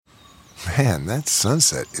Man, that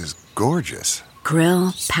sunset is gorgeous.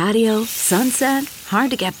 Grill, patio, sunset.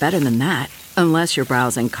 Hard to get better than that. Unless you're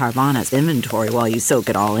browsing Carvana's inventory while you soak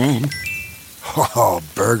it all in. Oh,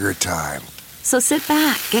 burger time. So sit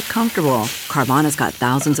back, get comfortable. Carvana's got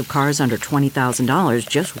thousands of cars under $20,000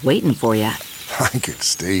 just waiting for you. I could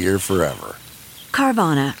stay here forever.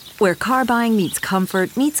 Carvana, where car buying meets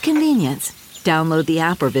comfort meets convenience. Download the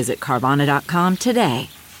app or visit Carvana.com today.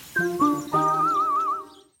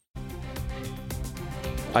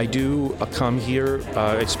 I do come here,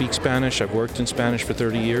 I speak Spanish, I've worked in Spanish for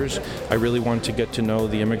 30 years. I really want to get to know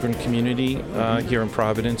the immigrant community here in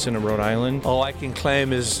Providence and in Rhode Island. All I can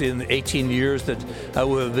claim is in the 18 years that I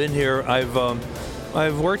would have been here,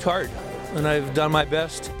 I've worked hard and I've done my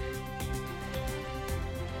best.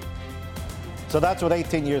 So that's what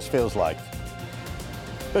 18 years feels like.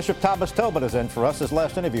 Bishop Thomas Tobin is in for us, his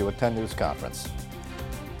last interview at 10 News Conference.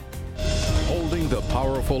 Holding the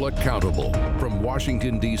powerful accountable from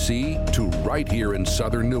Washington, D.C. to right here in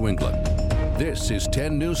southern New England. This is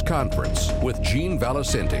 10 News Conference with Gene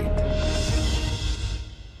Valicenti.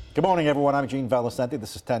 Good morning, everyone. I'm Gene Valicenti.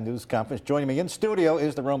 This is 10 News Conference. Joining me in studio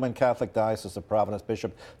is the Roman Catholic Diocese of Providence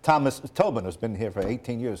Bishop Thomas Tobin, who's been here for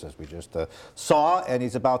 18 years, as we just saw, and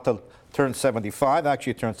he's about to turn 75.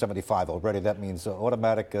 Actually, he turned 75 already. That means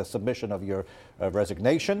automatic submission of your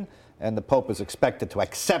resignation, and the Pope is expected to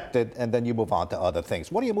accept it, and then you move on to other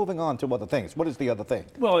things. What are you moving on to other things? What is the other thing?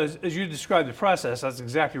 Well, as you described the process, that's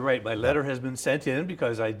exactly right. My letter has been sent in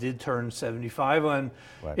because I did turn 75 on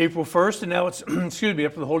April 1st, and now it's, excuse me,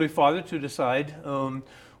 up to the Holy Father to decide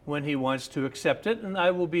when he wants to accept it, and I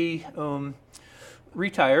will be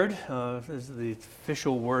retired. The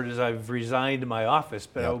official word is I've resigned my office,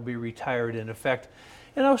 but I will be retired in effect,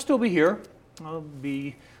 and I'll still be here. I'll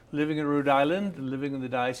be living in Rhode Island, living in the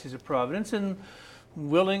Diocese of Providence, and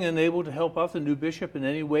willing and able to help out the new bishop in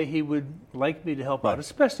any way he would like me to help out,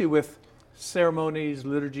 especially with ceremonies,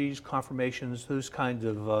 liturgies, confirmations, those kinds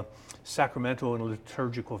of sacramental and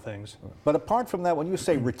liturgical things. But apart from that, when you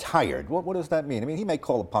say retired, what does that mean? I mean, he may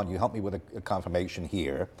call upon you, help me with a confirmation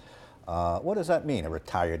here. What does that mean, a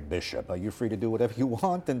retired bishop? Are you free to do whatever you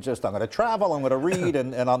want and just, I'm going to travel, I'm going to read,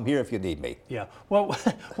 and I'm here if you need me? Yeah. Well,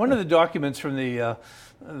 one of the documents from the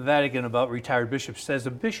Vatican about retired bishops says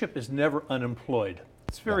a bishop is never unemployed.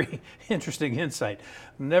 It's very interesting insight.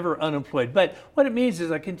 Never unemployed. But what it means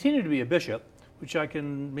is I continue to be a bishop, which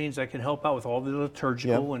means I can help out with all the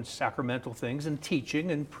liturgical and sacramental things and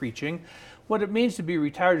teaching and preaching. What it means to be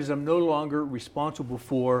retired is I'm no longer responsible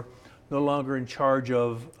for, no longer in charge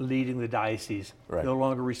of leading the diocese, no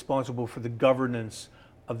longer responsible for the governance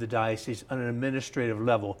of the diocese on an administrative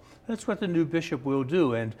level. That's what the new bishop will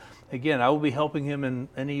do. And again, I will be helping him in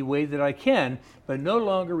any way that I can, but no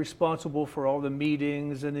longer responsible for all the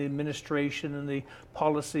meetings and the administration and the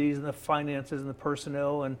policies and the finances and the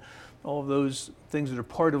personnel and all of those things that are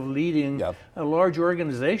part of leading a large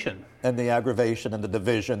organization. And the aggravation and the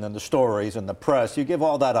division and the stories and the press, you give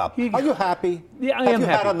all that up. Are you happy? Yeah, I am happy. Have you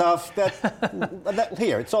had enough?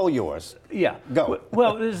 Here, it's all yours. Yeah. Go.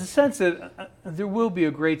 Well, there's a sense that there will be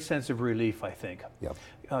a great sense of relief, I think.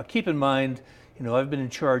 Keep in mind, I've been in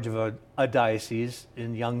charge of a diocese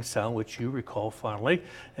in Youngstown, which you recall fondly,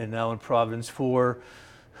 and now in Providence for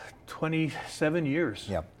 27 years.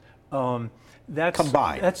 That's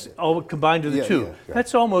combined. That's all combined to the two.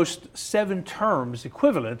 That's almost 7 terms,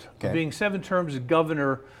 equivalent of being 7 terms as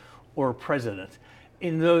governor or president.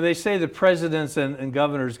 And though they say the presidents and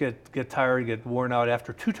governors get tired, get worn out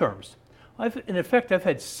after 2 terms, in effect, I've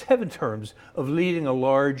had 7 terms of leading a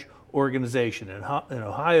large organization in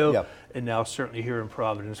Ohio, and now certainly here in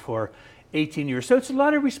Providence for 18 years. So it's a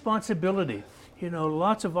lot of responsibility.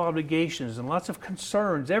 Lots of obligations and lots of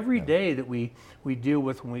concerns every day that we deal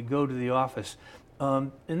with when we go to the office.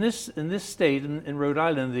 In this state, in Rhode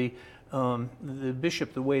Island, the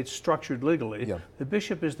bishop, the way it's structured legally, the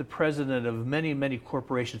bishop is the president of many, many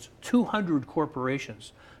corporations, 200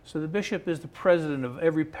 corporations. So the bishop is the president of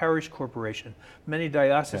every parish corporation, many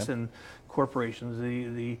diocesan corporations,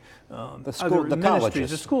 the school, the colleges,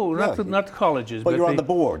 the school, not the colleges, but you're on the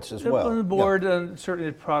boards as well. On the board, and certainly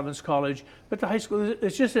at Providence College, but the high school.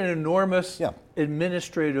 It's just an enormous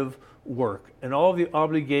administrative work, and all the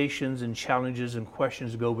obligations and challenges and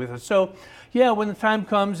questions go with it. So, when the time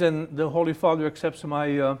comes and the Holy Father accepts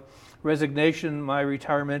my resignation, my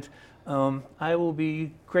retirement, I will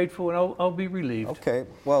be grateful and I'll be relieved. Okay.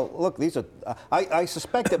 Well, look, these are. I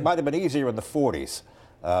suspect it might have been easier in the 40s.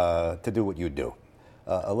 To do what you do.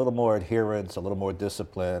 A little more adherence, a little more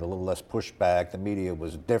discipline, a little less pushback. The media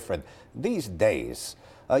was different. These days,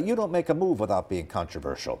 you don't make a move without being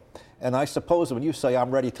controversial. And I suppose when you say,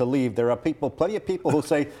 I'm ready to leave, there are plenty of people who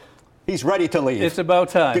say, He's ready to leave. It's about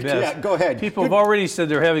time. Yes. Yeah, go ahead. People have already said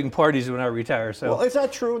they're having parties when I retire. So. Well, is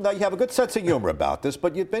that true? Now, you have a good sense of humor about this,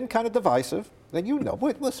 but you've been kind of divisive. And you know,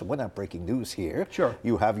 listen, we're not breaking news here. Sure.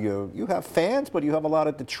 You have fans, but you have a lot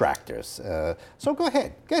of detractors. So go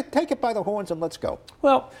ahead. Take it by the horns and let's go.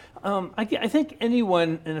 Well, I think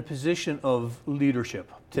anyone in a position of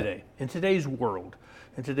leadership today, in today's world,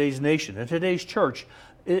 in today's nation, in today's church,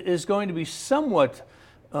 is going to be somewhat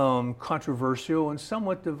controversial and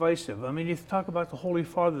somewhat divisive. I mean, you talk about the Holy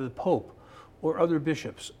Father, the Pope, or other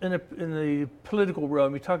bishops. In the political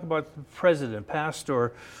realm, you talk about the president,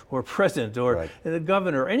 pastor, or president, or right. the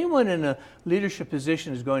governor. Anyone in a leadership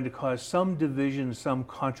position is going to cause some division, some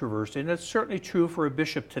controversy, and that's certainly true for a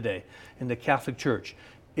bishop today in the Catholic Church.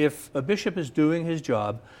 If a bishop is doing his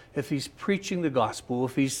job, if he's preaching the gospel,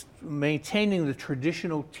 if he's maintaining the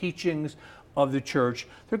traditional teachings of the church,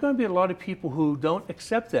 there are going to be a lot of people who don't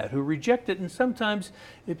accept that, who reject it, and sometimes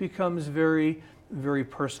it becomes very, very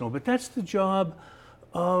personal. But that's the job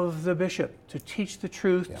of the bishop, to teach the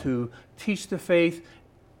truth, to teach the faith.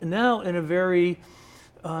 Now in a very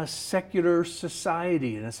secular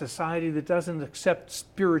society, in a society that doesn't accept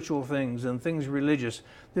spiritual things and things religious,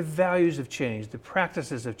 the values have changed, the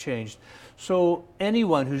practices have changed. So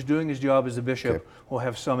anyone who's doing his job as a bishop will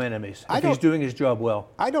have some enemies if he's doing his job well.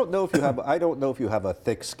 I don't know if you have. I don't know if you have a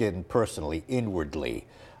thick skin personally, inwardly.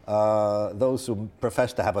 Those who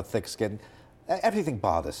profess to have a thick skin, everything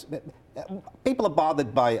bothers. People are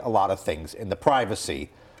bothered by a lot of things in the privacy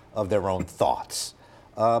of their own thoughts.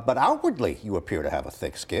 But outwardly, you appear to have a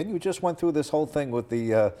thick skin. You just went through this whole thing with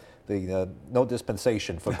the no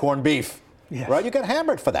dispensation for corned beef, yes. Right? You got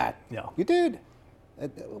hammered for that. Yeah. You did.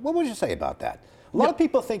 What would you say about that? A lot of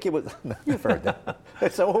people think it was. You've heard that.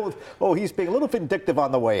 So, he's being a little vindictive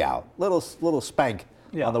on the way out, little spank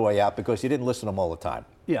on the way out because you didn't listen to him all the time.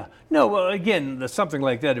 Yeah. No, well, again, something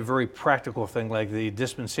like that, a very practical thing like the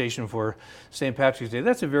dispensation for St. Patrick's Day,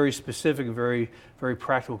 that's a very specific, very, very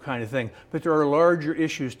practical kind of thing. But there are larger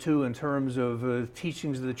issues, too, in terms of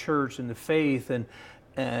teachings of the church and the faith and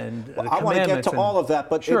the commandments. I want to get to all of that,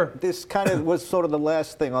 but sure. This kind of was sort of the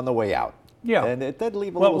last thing on the way out. Yeah. And it did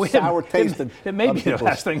leave a little sour taste. It may be the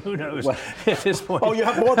last thing, who knows, at this point. Oh, you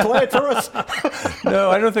have more to add for us? No,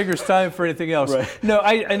 I don't think there's time for anything else. Right. No,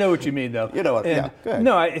 I know what you mean, though. You know what, yeah, go ahead.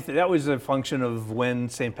 No, that was a function of when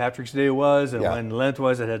St. Patrick's Day was and when Lent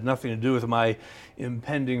was. It had nothing to do with my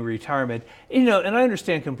impending retirement. And I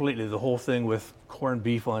understand completely the whole thing with corned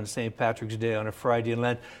beef on St. Patrick's Day on a Friday in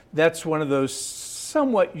Lent. That's one of those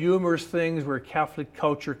somewhat humorous things where Catholic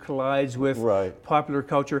culture collides with popular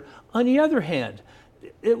culture. On the other hand,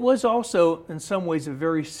 it was also in some ways a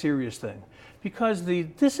very serious thing because the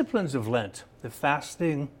disciplines of Lent, the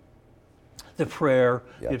fasting, the prayer,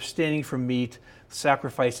 the abstaining from meat,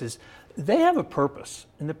 sacrifices, they have a purpose.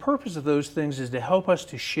 And the purpose of those things is to help us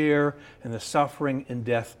to share in the suffering and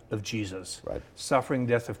death of Jesus, suffering and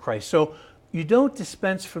death of Christ. So you don't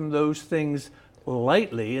dispense from those things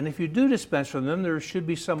lightly, and if you do dispense from them, there should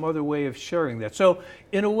be some other way of sharing that. So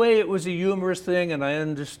in a way, it was a humorous thing, and I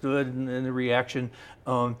understood in the reaction.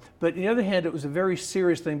 But on the other hand, it was a very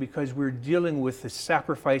serious thing because we're dealing with the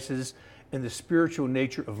sacrifices and the spiritual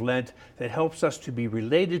nature of Lent that helps us to be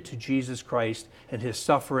related to Jesus Christ and his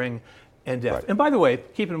suffering and death. Right. And by the way,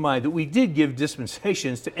 keep in mind that we did give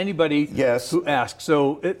dispensations to anybody who asked.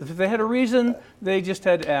 So if they had a reason, they just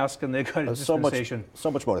had to ask and they got a dispensation.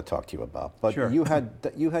 So much more to talk to you about. But you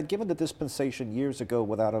had given the dispensation years ago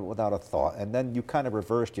without a thought, and then you kind of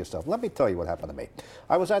reversed yourself. Let me tell you what happened to me.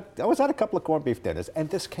 I was at a couple of corned beef dinners, and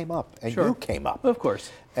this came up, and you came up. Of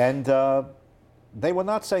course. And they were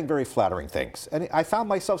not saying very flattering things. And I found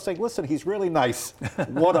myself saying, listen, he's really nice,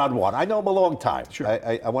 one-on-one. I know him a long time. Sure.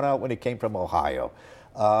 I went out when he came from Ohio.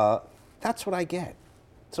 That's what I get.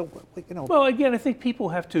 So, Well, again, I think people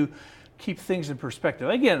have to keep things in perspective.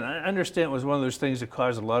 Again, I understand it was one of those things that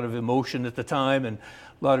caused a lot of emotion at the time and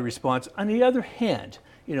a lot of response. On the other hand,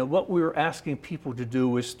 what we were asking people to do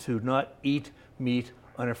was to not eat meat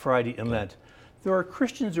on a Friday in Lent. There are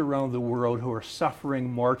Christians around the world who are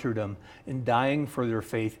suffering martyrdom and dying for their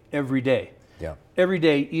faith every day. Yeah. Every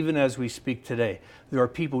day, even as we speak today, there are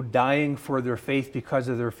people dying for their faith because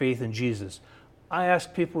of their faith in Jesus. I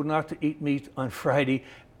asked people not to eat meat on Friday,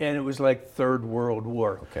 and it was like Third World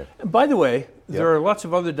War. Okay. And by the way, there are lots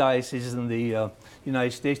of other dioceses in the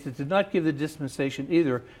United States that did not give the dispensation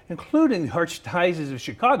either, including the Archdiocese of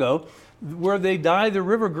Chicago, where they dye the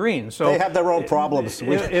river green. So they have their own problems.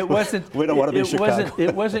 It wasn't. We don't want to be Chicago.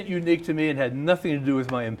 It wasn't unique to me and had nothing to do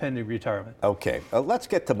with my impending retirement. Okay, let's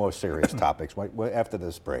get to more serious topics after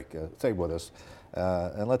this break. Stay with us,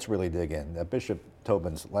 and let's really dig in. Bishop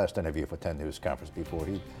Tobin's last interview for 10 News Conference before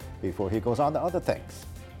he before he goes on to other things.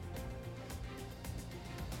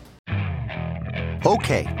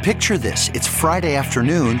 Okay, picture this. It's Friday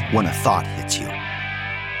afternoon when a thought hits you.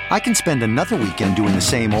 I can spend another weekend doing the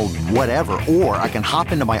same old whatever, or I can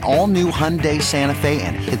hop into my all-new Hyundai Santa Fe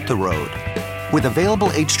and hit the road. With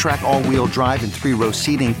available H-Track all-wheel drive and 3-row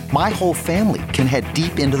seating, my whole family can head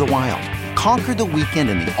deep into the wild. Conquer the weekend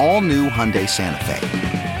in the all-new Hyundai Santa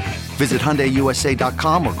Fe. Visit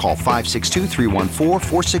HyundaiUSA.com or call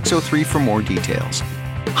 562-314-4603 for more details.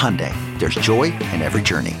 Hyundai, there's joy in every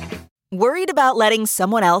journey. Worried about letting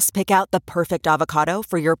someone else pick out the perfect avocado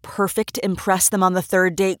for your perfect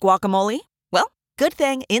impress-them-on-the-third-date guacamole? Well, good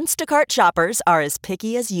thing Instacart shoppers are as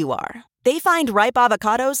picky as you are. They find ripe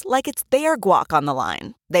avocados like it's their guac on the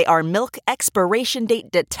line. They are milk expiration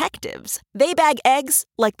date detectives. They bag eggs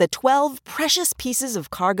like the 12 precious pieces of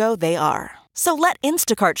cargo they are. So let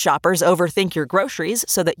Instacart shoppers overthink your groceries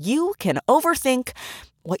so that you can overthink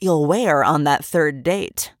what you'll wear on that third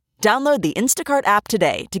date. Download the Instacart app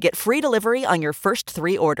today to get free delivery on your first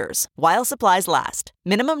 3 orders, while supplies last.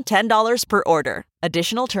 Minimum $10 per order.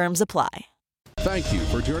 Additional terms apply. Thank you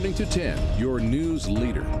for turning to 10, your news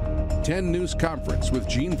leader. 10 News Conference with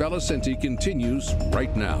Gene Valicenti continues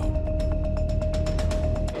right now.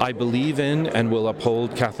 I believe in and will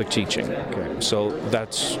uphold Catholic teaching. Okay. So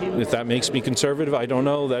that's, if that makes me conservative, I don't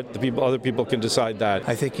know. That other people can decide that.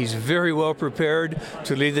 I think he's very well prepared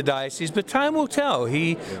to lead the diocese, but time will tell.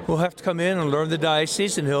 He will have to come in and learn the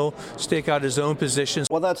diocese, and he'll stake out his own positions.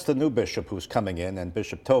 Well, that's the new bishop who's coming in, and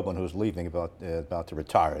Bishop Tobin, who's leaving, about to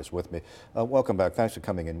retire, is with me. Welcome back. Thanks for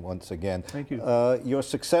coming in once again. Thank you. Your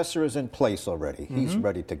successor is in place already. Mm-hmm. He's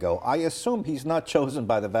ready to go. I assume he's not chosen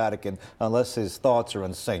by the Vatican unless his thoughts are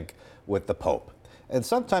in sync with the Pope. And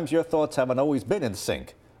sometimes your thoughts haven't always been in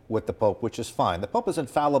sync with the Pope, which is fine. The Pope is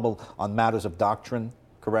infallible on matters of doctrine,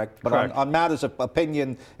 correct? But correct. On matters of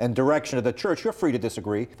opinion and direction of the Church, you're free to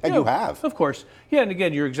disagree, and you have. Of course. Yeah, and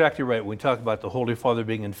again, you're exactly right. When we talk about the Holy Father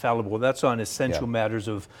being infallible, that's on essential matters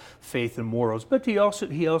of faith and morals. But he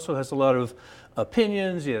also has a lot of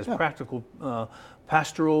opinions. He has practical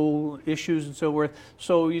pastoral issues and so forth.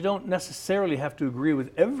 So you don't necessarily have to agree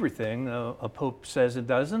with everything a Pope says and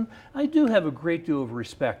does. And I do have a great deal of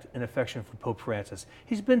respect and affection for Pope Francis.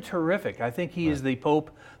 He's been terrific. I think he is the Pope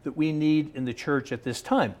that we need in the Church at this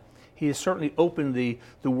time. He has certainly opened the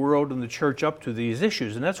world and the Church up to these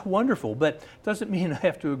issues, and that's wonderful. But doesn't mean I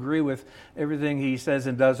have to agree with everything he says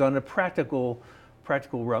and does on a practical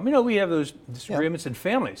realm. You know, we have those disagreements in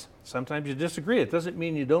families. Sometimes you disagree. It doesn't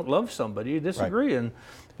mean you don't love somebody. You disagree,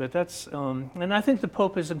 but that's and I think the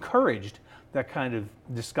Pope has encouraged that kind of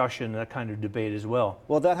discussion, that kind of debate as well.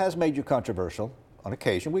 Well, that has made you controversial on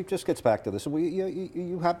occasion. We just gets back to this.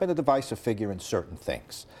 You have been a divisive figure in certain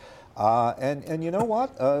things, and you know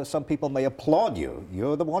what? Some people may applaud you.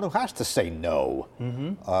 You're the one who has to say no,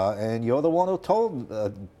 and you're the one who told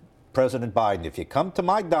President Biden, if you come to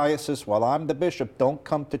my diocese while I'm the bishop, don't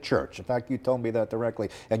come to church. In fact, you told me that directly.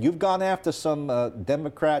 And you've gone after some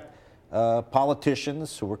Democrat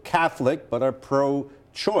politicians who are Catholic but are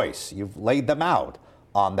pro-choice. You've laid them out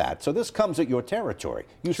on that. So this comes at your territory.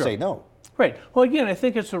 You say no. Right. Well, again, I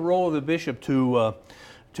think it's the role of the bishop to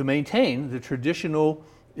maintain the traditional,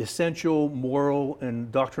 essential, moral, and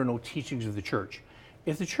doctrinal teachings of the Church.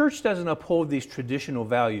 If the Church doesn't uphold these traditional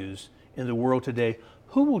values in the world today,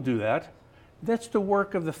 who will do that? That's the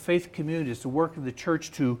work of the faith community. It's the work of the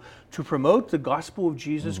Church to promote the gospel of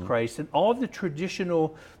Jesus Christ and all of the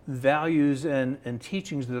traditional values and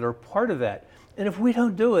teachings that are part of that. And if we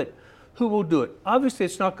don't do it, who will do it? Obviously,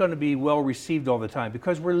 it's not going to be well received all the time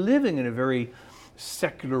because we're living in a very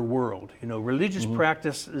secular world. You know, religious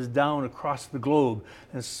practice is down across the globe,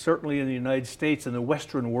 and certainly in the United States and the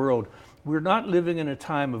Western world. We're not living in a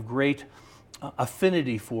time of great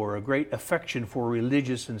affinity for, a great affection for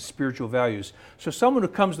religious and spiritual values. So someone who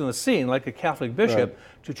comes on the scene, like a Catholic bishop,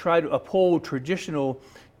 to try to uphold traditional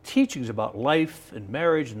teachings about life and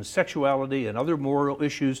marriage and sexuality and other moral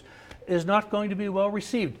issues is not going to be well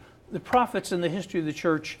received. The prophets in the history of the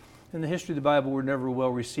Church, in the history of the Bible, were never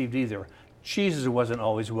well received either. Jesus wasn't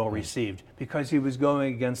always well received because he was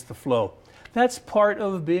going against the flow. That's part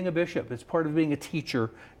of being a bishop. It's part of being a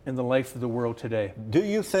teacher in the life of the world today. Do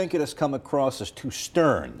you think it has come across as too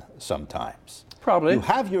stern sometimes? Probably. You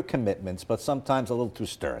have your commitments, but sometimes a little too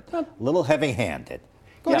stern, a little heavy-handed.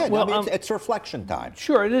 Go ahead. Well, I mean, it's reflection time.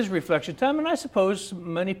 Sure, it is reflection time, and I suppose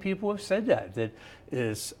many people have said that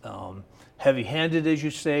is heavy-handed, as you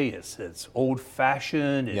say. It's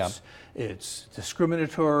old-fashioned. It's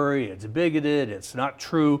discriminatory. It's bigoted. It's not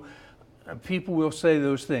true. People will say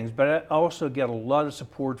those things, but I also get a lot of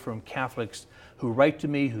support from Catholics who write to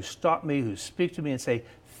me, who stop me, who speak to me and say,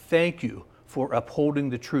 thank you for upholding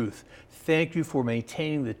the truth. Thank you for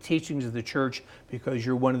maintaining the teachings of the church, because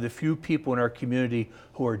you're one of the few people in our community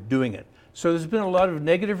who are doing it. So there's been a lot of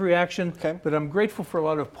negative reaction, but I'm grateful for a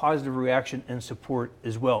lot of positive reaction and support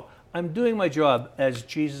as well. I'm doing my job as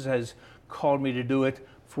Jesus has called me to do it,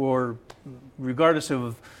 regardless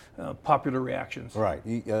of popular reactions. Right.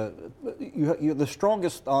 You're the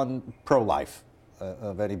strongest on pro-life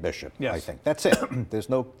of any bishop, yes. I think. That's it. There's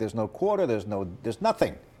no quarter, there's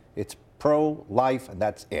nothing. It's pro-life, and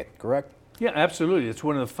that's it, correct? Yeah, absolutely. It's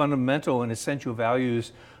one of the fundamental and essential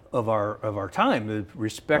values of our time, the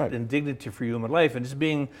respect and dignity for human life, and it's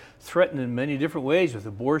being threatened in many different ways with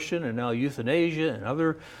abortion and now euthanasia and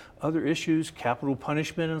other issues, capital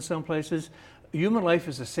punishment in some places. Human life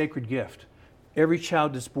is a sacred gift. Every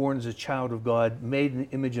child that's born is a child of God, made in the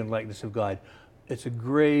image and likeness of God. It's a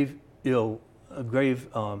grave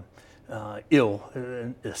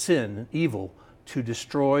sin, evil, to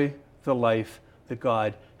destroy the life that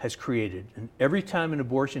God has created. And every time an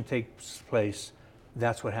abortion takes place,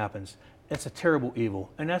 that's what happens. It's a terrible evil.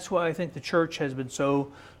 And that's why I think the church has been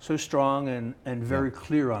so strong and very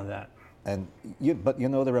clear on that. But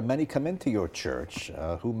there are many come into your church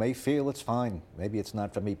who may feel it's fine. Maybe it's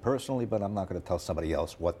not for me personally, but I'm not going to tell somebody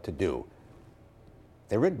else what to do.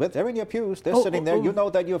 They're in your pews. They're sitting there. You know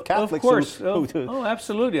that you have Catholics who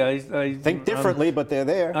absolutely. I think differently, but they're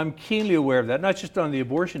there. I'm keenly aware of that, not just on the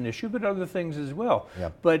abortion issue, but other things as well.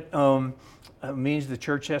 Yep. But it means the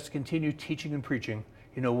church has to continue teaching and preaching.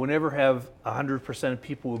 We'll never have 100% of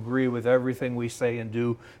people agree with everything we say and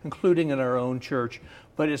do, including in our own church.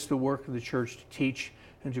 But it's the work of the church to teach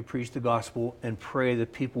and to preach the gospel and pray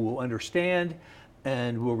that people will understand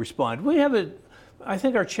and will respond. I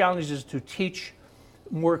think our challenge is to teach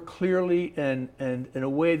more clearly and in a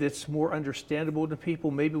way that's more understandable to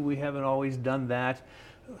people. Maybe we haven't always done that.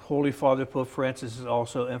 Holy Father Pope Francis has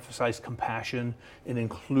also emphasized compassion and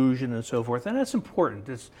inclusion and so forth, and that's important.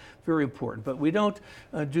 It's very important. But we don't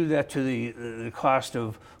do that to the cost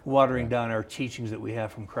of watering down our teachings that we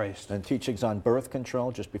have from Christ. And teachings on birth control,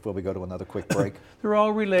 just before we go to another quick break. They're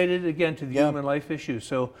all related, again, to the human life issue.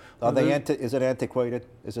 So, is it antiquated?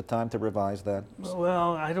 Is it time to revise that?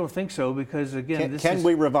 Well, I don't think so, because again, can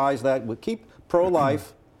we revise that? We'll keep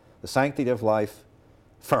pro-life, the sanctity of life,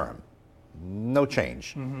 firm. No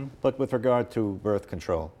change. But with regard to birth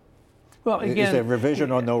control, well, again, is there revision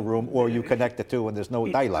or no room, or you connect the two and there's no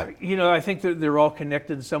daylight? I think that they're all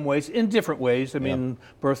connected in some ways, in different ways. I mean,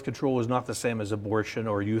 birth control is not the same as abortion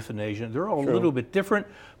or euthanasia. They're all a little bit different,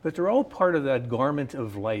 but they're all part of that garment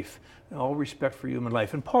of life, all respect for human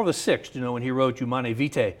life. And Paul VI, when he wrote Humanae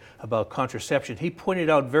Vitae about contraception, he pointed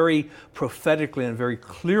out very prophetically and very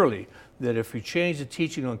clearly that if we change the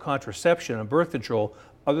teaching on contraception and birth control,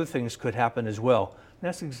 other things could happen as well. And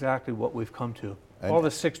that's exactly what we've come to. Paul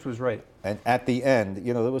VI was right. And at the end,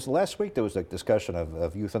 last week there was a discussion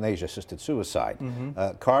of euthanasia, assisted suicide.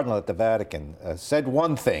 Cardinal at the Vatican said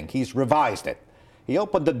one thing. He's revised it. He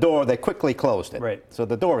opened the door, they quickly closed it. Right. So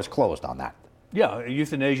the door is closed on that. Yeah,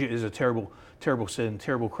 euthanasia is a terrible, terrible sin,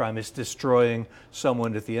 terrible crime. It's destroying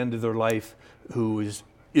someone at the end of their life who is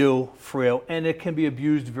ill, frail, and it can be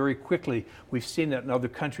abused very quickly. We've seen that in other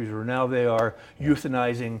countries where now they are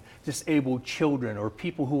euthanizing disabled children or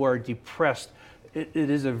people who are depressed. It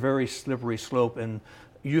is a very slippery slope, and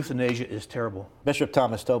euthanasia is terrible. Bishop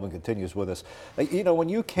Thomas Tobin continues with us. When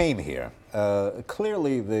you came here,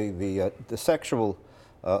 clearly the sexual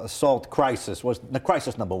assault crisis was the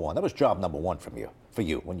crisis number one. That was job number one for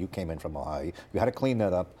you when you came in from Ohio. You had to clean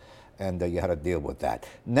that up, and you had to deal with that.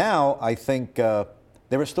 Now, I think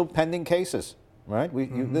there are still pending cases, right?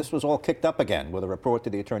 This was all kicked up again with a report to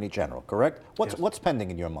the Attorney General, correct? What's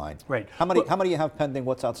pending in your mind? Right. How many you have pending?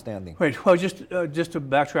 What's outstanding? Right. Well, just to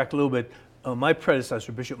backtrack a little bit, my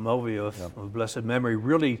predecessor, Bishop Mulvey of blessed memory,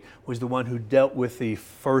 really was the one who dealt with the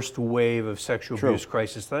first wave of sexual abuse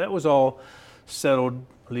crisis. So that was all settled,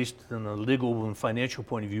 at least in a legal and financial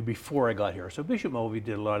point of view, before I got here. So Bishop Mulvey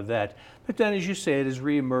did a lot of that. But then, as you say, it has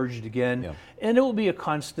reemerged again, and it will be a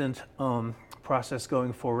constant process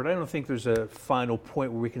going forward. I don't think there's a final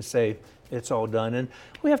point where we can say it's all done. And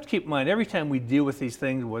we have to keep in mind, every time we deal with these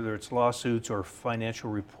things, whether it's lawsuits or financial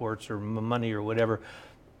reports or money or whatever,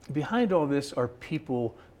 behind all this are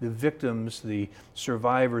people, the victims, the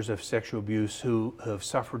survivors of sexual abuse who have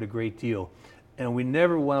suffered a great deal. And we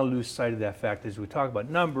never want to lose sight of that fact as we talk about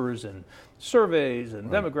numbers and surveys and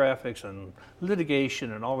demographics and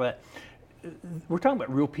litigation and all that. We're talking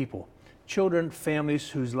about real people. Children, families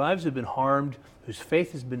whose lives have been harmed, whose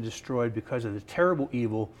faith has been destroyed because of the terrible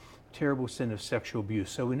evil, terrible sin of sexual abuse.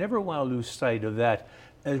 So we never want to lose sight of that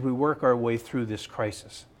as we work our way through this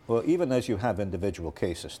crisis. Well, even as you have individual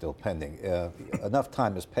cases still pending, enough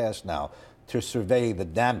time has passed now to survey the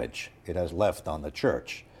damage it has left on the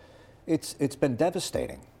church. It's been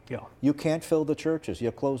devastating. Yeah. You can't fill the churches.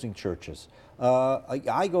 You're closing churches.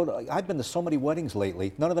 I've been to so many weddings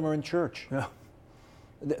lately. None of them are in church. Yeah.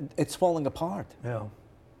 It's falling apart. Yeah.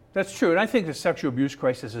 That's true, and I think the sexual abuse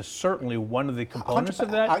crisis is certainly one of the components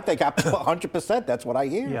of that. I think 100%, that's what I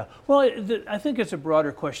hear. Yeah, well, I think it's a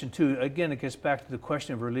broader question too. Again, it gets back to the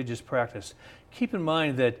question of religious practice. Keep in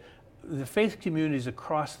mind that the faith communities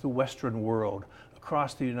across the Western world,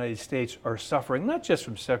 across the United States, are suffering not just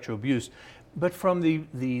from sexual abuse, but from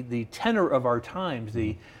the tenor of our times,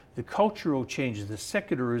 the cultural changes, the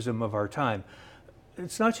secularism of our time.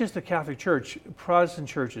 It's not just the Catholic Church. Protestant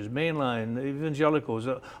churches, mainline, evangelicals,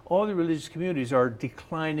 all the religious communities are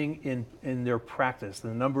declining in their practice,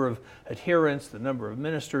 the number of adherents, the number of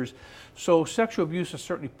ministers. So sexual abuse is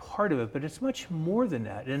certainly part of it, but it's much more than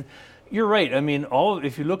that. And you're right. I mean,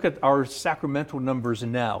 if you look at our sacramental numbers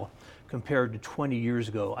now compared to 20 years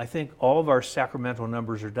ago, I think all of our sacramental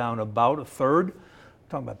numbers are down about a third. I'm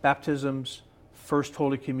talking about baptisms, First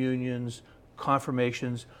Holy Communions,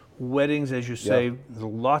 confirmations, weddings, as you say. Yep.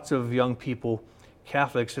 Lots of young people,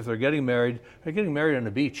 Catholics, if they're getting married on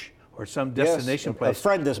the beach or some destination place. A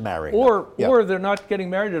friend is married. Or they're not getting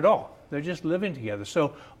married at all. They're just living together.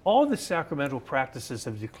 So all the sacramental practices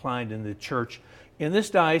have declined in the church in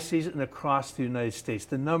this diocese and across the United States.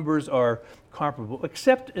 The numbers are comparable,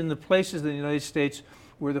 except in the places in the United States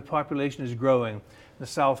where the population is growing. The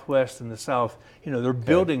Southwest and the South, they're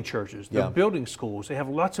building churches, they're building schools, they have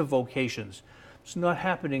lots of vocations. It's not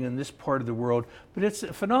happening in this part of the world, but it's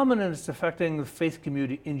a phenomenon that's affecting the faith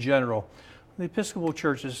community in general. The Episcopal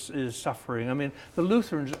Church is suffering. I mean, the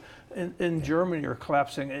Lutherans in Germany are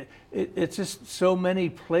collapsing. It's just so many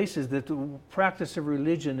places that the practice of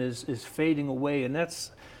religion is fading away, and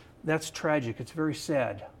that's tragic. It's very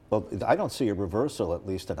sad. Well, I don't see a reversal, at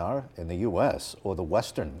least in the U.S. or the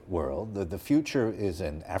Western world. The future is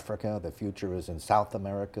in Africa. The future is in South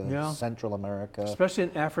America, Central America. Especially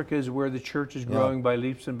in Africa is where the church is growing by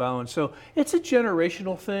leaps and bounds. So it's a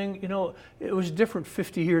generational thing. It was different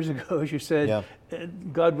 50 years ago, as you said. Yeah.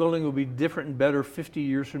 God willing, it will be different and better 50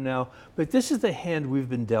 years from now. But this is the hand we've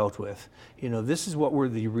been dealt with. This is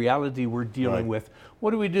the reality we're dealing with.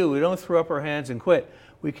 What do? We don't throw up our hands and quit.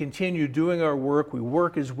 We continue doing our work. We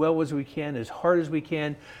work as well as we can, as hard as we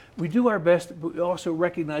can. We do our best, but we also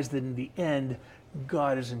recognize that in the end,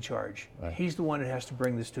 God is in charge. Right. He's the one that has to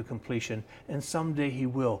bring this to completion, and someday He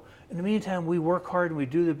will. In the meantime, we work hard and we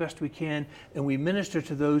do the best we can, and we minister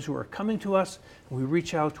to those who are coming to us, and we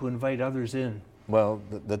reach out to invite others in. Well,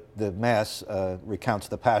 the Mass recounts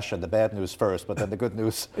the Passion, the bad news first, but then the good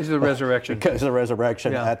news is the resurrection. Is the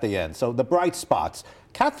resurrection at the end. So the bright spots.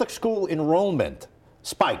 Catholic school enrollment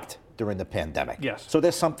spiked during the pandemic. Yes. So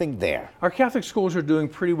there's something there. Our Catholic schools are doing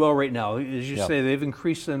pretty well right now. As you say, they've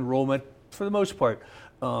increased enrollment for the most part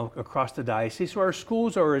across the diocese. So our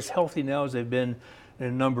schools are as healthy now as they've been in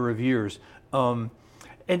a number of years. And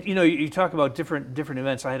you talk about different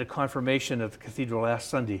events. I had a confirmation at the cathedral last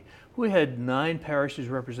Sunday. We had 9 parishes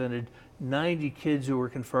represented, 90 kids who were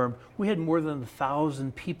confirmed. We had more than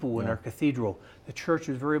 1,000 people in our cathedral. The church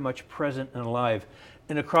was very much present and alive.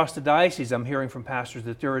 And across the diocese, I'm hearing from pastors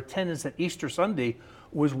that their attendance at Easter Sunday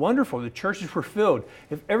was wonderful. The churches were filled.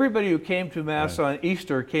 If everybody who came to Mass on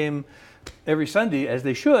Easter came every Sunday, as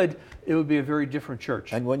they should, it would be a very different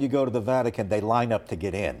church. And when you go to the Vatican, they line up to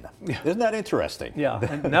get in. Isn't that interesting? Yeah,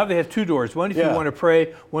 and now they have 2 doors. One if you want to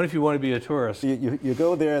pray, one if you want to be a tourist. You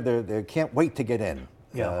go there, they can't wait to get in.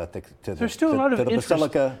 There's still a lot of interest.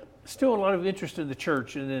 Basilica. Still a lot of interest in the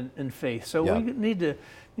church and in faith. So we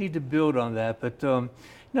need to build on that. But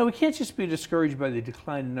no, we can't just be discouraged by the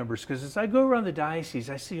decline in numbers, because as I go around the diocese,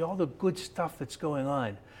 I see all the good stuff that's going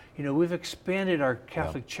on. We've expanded our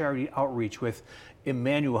Catholic charity outreach with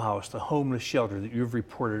Emmanuel House, the homeless shelter that you've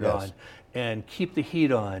reported on, and Keep the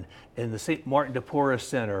Heat On, and the St. Martin de Porres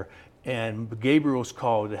Center, and Gabriel's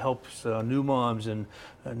Call that helps new moms and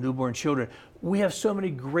newborn children. We have so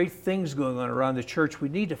many great things going on around the church. We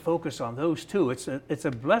need to focus on those too. It's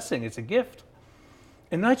a blessing. It's a gift.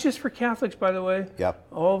 And not just for Catholics, by the way. Yep.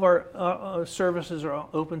 All of our services are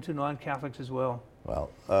open to non-Catholics as well.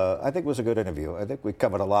 Well, I think it was a good interview. I think we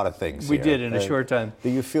covered a lot of things We did in a short time.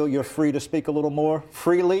 Do you feel you're free to speak a little more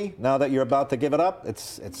freely now that you're about to give it up?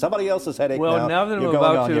 It's somebody else's headache now. Well, now that I'm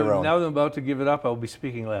about to give it up, I'll be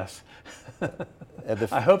speaking less.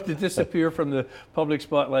 I hope to disappear from the public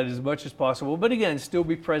spotlight as much as possible, but again, still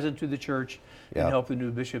be present to the church and help the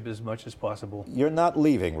new bishop as much as possible. You're not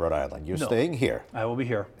leaving Rhode Island. You're staying here. I will be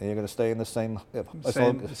here. And you're going to stay in the same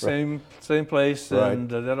place, right. And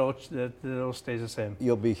that all stays the same.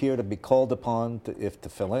 You'll be here to be called upon to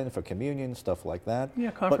fill in for communion, stuff like that.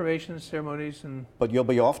 Yeah, confirmation ceremonies. But you'll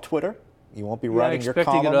be off Twitter? You won't be writing your column?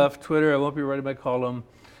 Expecting it off Twitter. I won't be writing my column.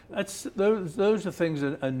 Those are things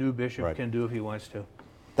that a new bishop can do if he wants to.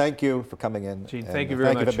 Thank you for coming in. Gene, thank you very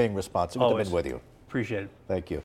much. Thank you for being responsive. Good to be with you. Appreciate it. Thank you.